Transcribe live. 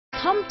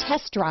Come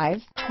test drive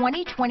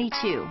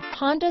 2022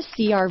 Honda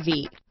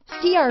CR-V.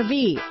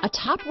 CR-V, a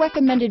top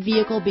recommended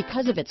vehicle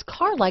because of its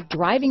car-like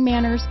driving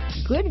manners,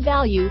 good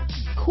value,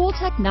 cool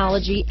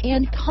technology,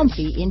 and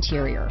comfy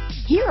interior.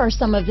 Here are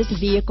some of this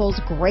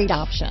vehicle's great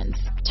options: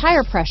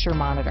 tire pressure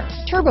monitor,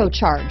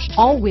 turbocharged,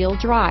 all-wheel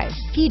drive,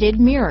 heated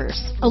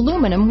mirrors,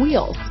 aluminum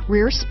wheels,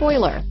 rear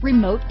spoiler,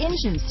 remote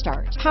engine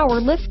start,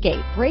 power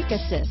liftgate, brake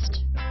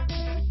assist.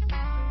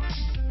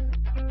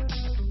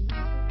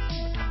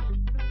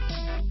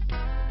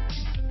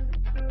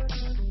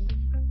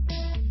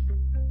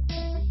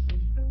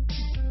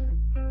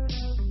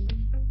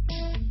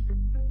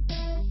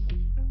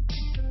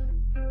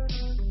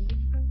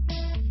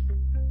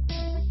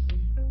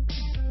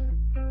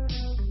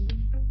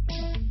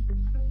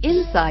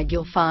 Inside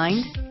you'll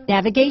find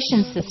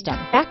navigation system,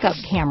 backup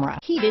camera,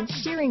 heated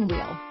steering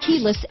wheel,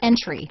 keyless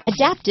entry,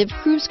 adaptive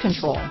cruise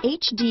control,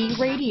 HD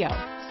radio,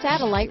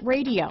 satellite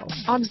radio,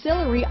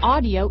 auxiliary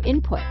audio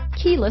input,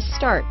 keyless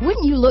start.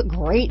 Wouldn't you look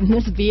great in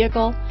this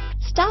vehicle?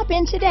 Stop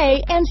in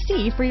today and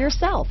see for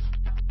yourself.